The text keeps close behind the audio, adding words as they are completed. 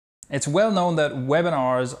It's well known that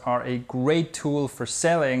webinars are a great tool for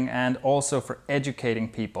selling and also for educating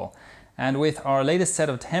people. And with our latest set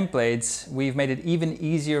of templates, we've made it even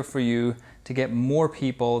easier for you to get more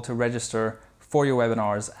people to register for your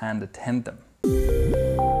webinars and attend them.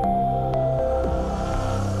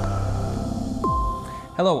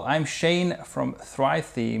 Hello, I'm Shane from Thrive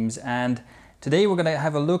Themes, and today we're going to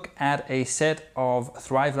have a look at a set of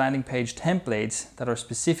Thrive landing page templates that are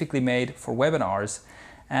specifically made for webinars.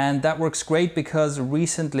 And that works great because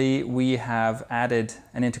recently we have added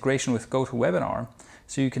an integration with GoToWebinar.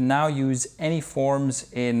 So you can now use any forms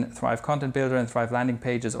in Thrive Content Builder and Thrive Landing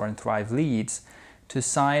Pages or in Thrive Leads to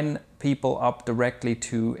sign people up directly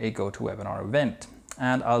to a GoToWebinar event.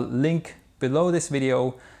 And I'll link below this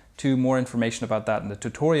video to more information about that in the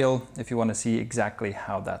tutorial if you want to see exactly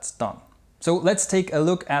how that's done. So let's take a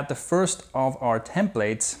look at the first of our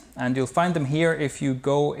templates, and you'll find them here. If you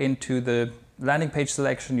go into the landing page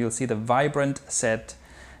selection, you'll see the Vibrant set.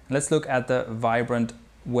 Let's look at the Vibrant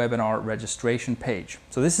webinar registration page.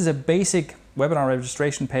 So this is a basic webinar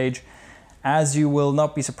registration page. As you will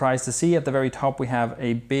not be surprised to see, at the very top we have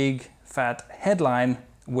a big fat headline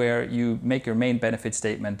where you make your main benefit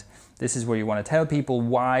statement. This is where you want to tell people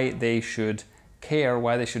why they should care,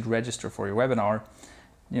 why they should register for your webinar.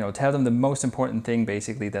 You know, tell them the most important thing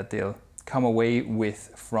basically that they'll come away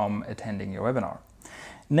with from attending your webinar.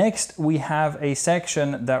 Next, we have a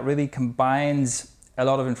section that really combines a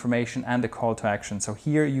lot of information and a call to action. So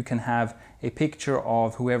here you can have a picture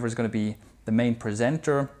of whoever is going to be the main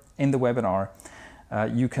presenter in the webinar.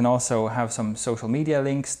 You can also have some social media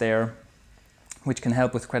links there, which can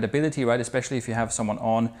help with credibility, right? Especially if you have someone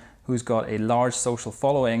on who's got a large social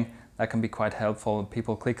following, that can be quite helpful.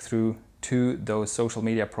 People click through to those social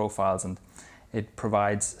media profiles and it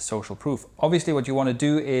provides social proof. Obviously, what you want to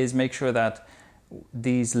do is make sure that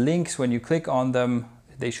these links, when you click on them,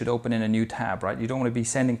 they should open in a new tab, right? You don't want to be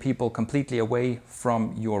sending people completely away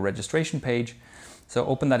from your registration page. So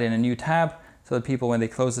open that in a new tab so that people, when they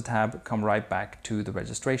close the tab, come right back to the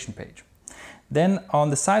registration page. Then on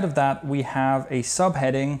the side of that, we have a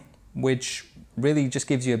subheading, which really just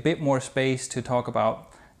gives you a bit more space to talk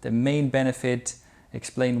about the main benefit,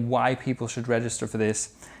 explain why people should register for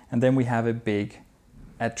this. And then we have a big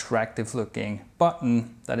attractive looking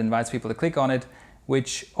button that invites people to click on it,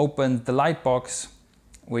 which opens the lightbox,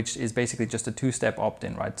 which is basically just a two-step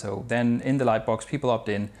opt-in, right? So then in the lightbox, people opt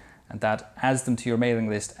in and that adds them to your mailing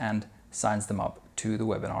list and signs them up to the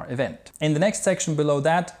webinar event. In the next section below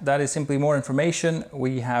that, that is simply more information.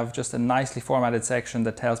 We have just a nicely formatted section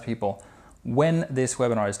that tells people when this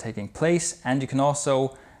webinar is taking place. And you can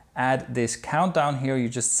also add this countdown here. You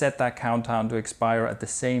just set that countdown to expire at the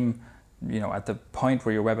same, at the point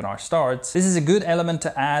where your webinar starts. This is a good element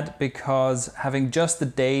to add because having just the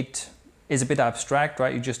date is a bit abstract,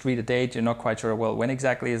 right? You just read a date, you're not quite sure, well, when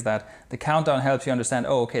exactly is that? The countdown helps you understand,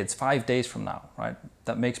 oh, okay, it's 5 days from now, right?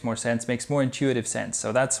 That makes more sense, makes more intuitive sense.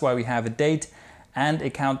 So that's why we have a date and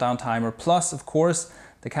a countdown timer. Plus, of course,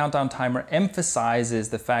 the countdown timer emphasizes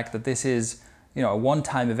the fact that this is, a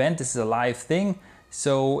one-time event, this is a live thing.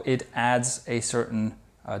 So it adds a certain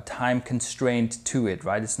time constraint to it,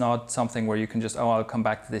 right? It's not something where you can just, I'll come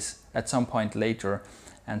back to this at some point later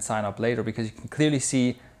and sign up later, because you can clearly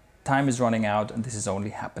see time is running out and this is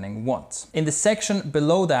only happening once. In the section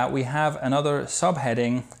below that, we have another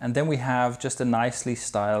subheading, and then we have just a nicely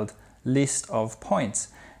styled list of points.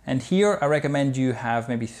 And here I recommend you have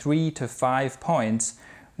maybe 3 to 5 points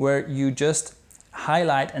where you just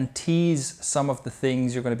highlight and tease some of the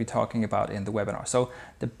things you're going to be talking about in the webinar. So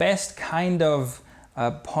the best kind of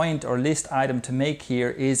point or list item to make here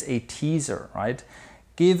is a teaser, right?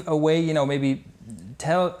 Give away, maybe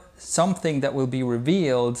tell something that will be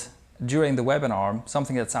revealed during the webinar,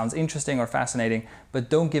 something that sounds interesting or fascinating, but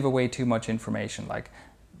don't give away too much information. Like,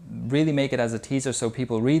 really make it as a teaser so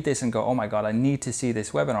people read this and go, oh my God, I need to see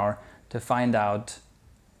this webinar to find out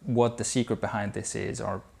what the secret behind this is,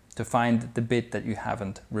 or to find the bit that you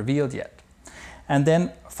haven't revealed yet. And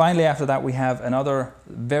then finally, after that, we have another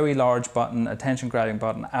very large button, attention grabbing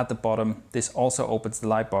button at the bottom. This also opens the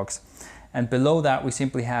lightbox. And below that, we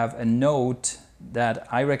simply have a note that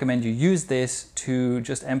I recommend you use this to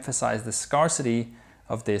just emphasize the scarcity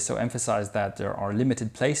of this. So emphasize that there are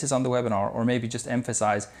limited places on the webinar, or maybe just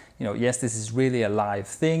emphasize, yes, this is really a live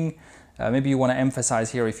thing. Maybe you want to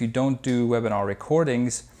emphasize here, if you don't do webinar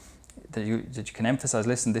recordings, that you can emphasize,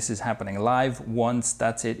 listen, this is happening live once,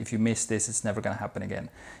 that's it. If you miss this, it's never going to happen again.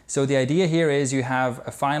 So the idea here is you have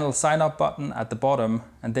a final sign up button at the bottom,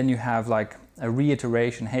 and then you have like a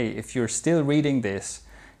reiteration. Hey, if you're still reading this,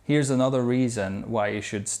 here's another reason why you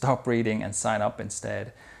should stop reading and sign up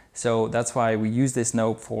instead. So that's why we use this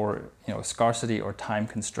note for, scarcity or time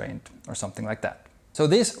constraint or something like that. So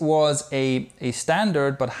this was a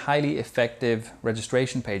standard but highly effective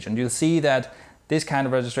registration page, and you'll see that this kind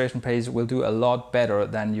of registration page will do a lot better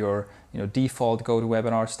than your default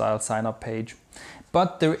GoToWebinar style sign up page.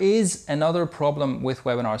 But there is another problem with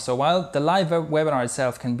webinars. So while the live webinar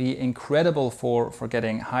itself can be incredible for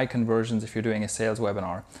getting high conversions if you're doing a sales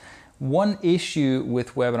webinar, one issue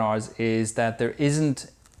with webinars is that there isn't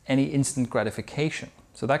any instant gratification.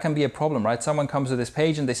 So that can be a problem, right? Someone comes to this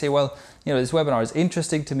page and they say, well, this webinar is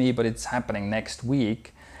interesting to me, but it's happening next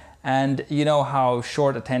week. And you know how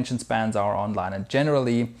short attention spans are online. And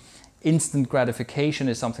generally, instant gratification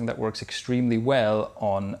is something that works extremely well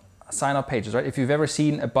on sign-up pages, right? If you've ever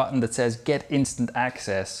seen a button that says get instant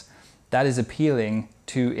access, that is appealing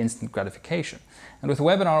to instant gratification. And with a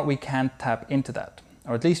webinar, we can't tap into that,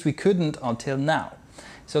 or at least we couldn't until now.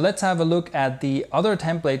 So let's have a look at the other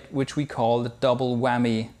template, which we call the double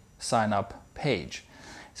whammy sign-up page.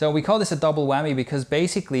 So we call this a double whammy because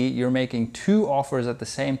basically you're making two offers at the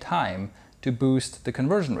same time to boost the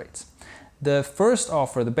conversion rates. The first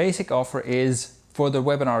offer, the basic offer, is for the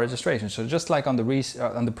webinar registration. So just like on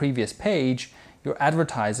the previous page, you're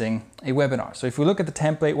advertising a webinar. So if we look at the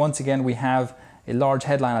template, once again, we have a large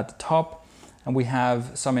headline at the top and we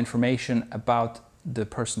have some information about the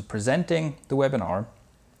person presenting the webinar.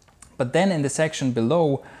 But then in the section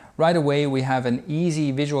below, right away, we have an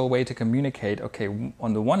easy visual way to communicate, okay,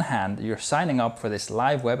 on the one hand, you're signing up for this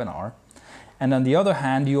live webinar, and on the other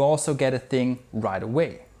hand, you also get a thing right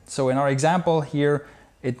away. So in our example here,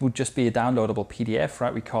 it would just be a downloadable PDF,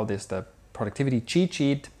 right? We call this the productivity cheat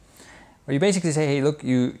sheet, where you basically say, hey, look,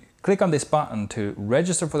 you click on this button to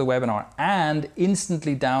register for the webinar and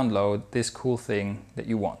instantly download this cool thing that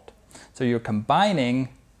you want. So you're combining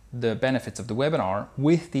the benefits of the webinar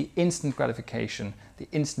with the instant gratification, the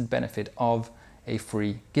instant benefit of a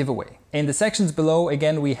free giveaway. In the sections below,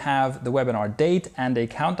 again, we have the webinar date and a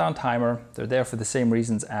countdown timer. They're there for the same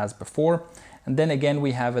reasons as before. And then again,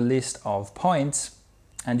 we have a list of points,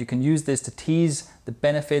 and you can use this to tease the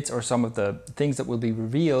benefits or some of the things that will be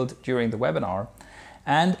revealed during the webinar.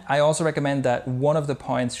 And I also recommend that one of the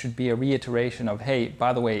points should be a reiteration of, hey,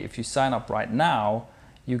 by the way, if you sign up right now,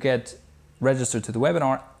 you get registered to the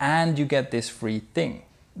webinar and you get this free thing.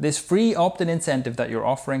 This free opt-in incentive that you're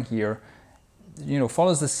offering here,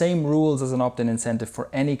 follows the same rules as an opt-in incentive for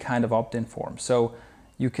any kind of opt-in form. So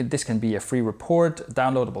this can be a free report,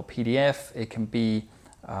 downloadable PDF, it can be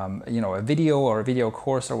a video or a video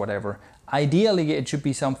course or whatever. Ideally, it should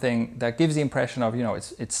be something that gives the impression of,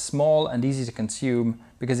 it's small and easy to consume,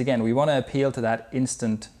 because again, we want to appeal to that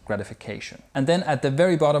instant gratification. And then at the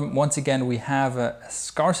very bottom, once again, we have a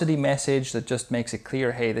scarcity message that just makes it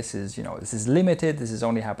clear, hey, this is limited, this is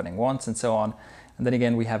only happening once, and so on. And then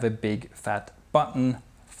again, we have a big fat button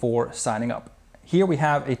for signing up. Here we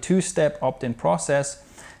have a two-step opt-in process.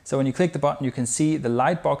 So when you click the button, you can see the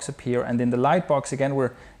light box appear, and in the light box, again,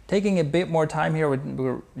 we're taking a bit more time here,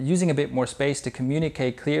 we're using a bit more space to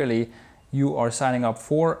communicate clearly you are signing up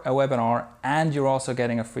for a webinar and you're also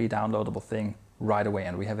getting a free downloadable thing right away.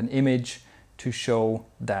 And we have an image to show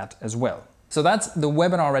that as well. So that's the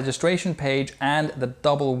webinar registration page and the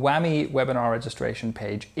double whammy webinar registration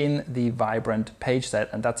page in the Vibrant page set,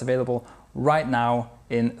 and that's available right now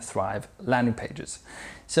in Thrive landing pages.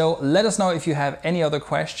 So let us know if you have any other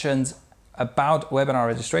questions about webinar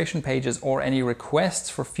registration pages or any requests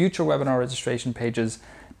for future webinar registration pages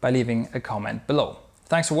by leaving a comment below.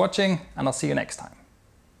 Thanks for watching, and I'll see you next time.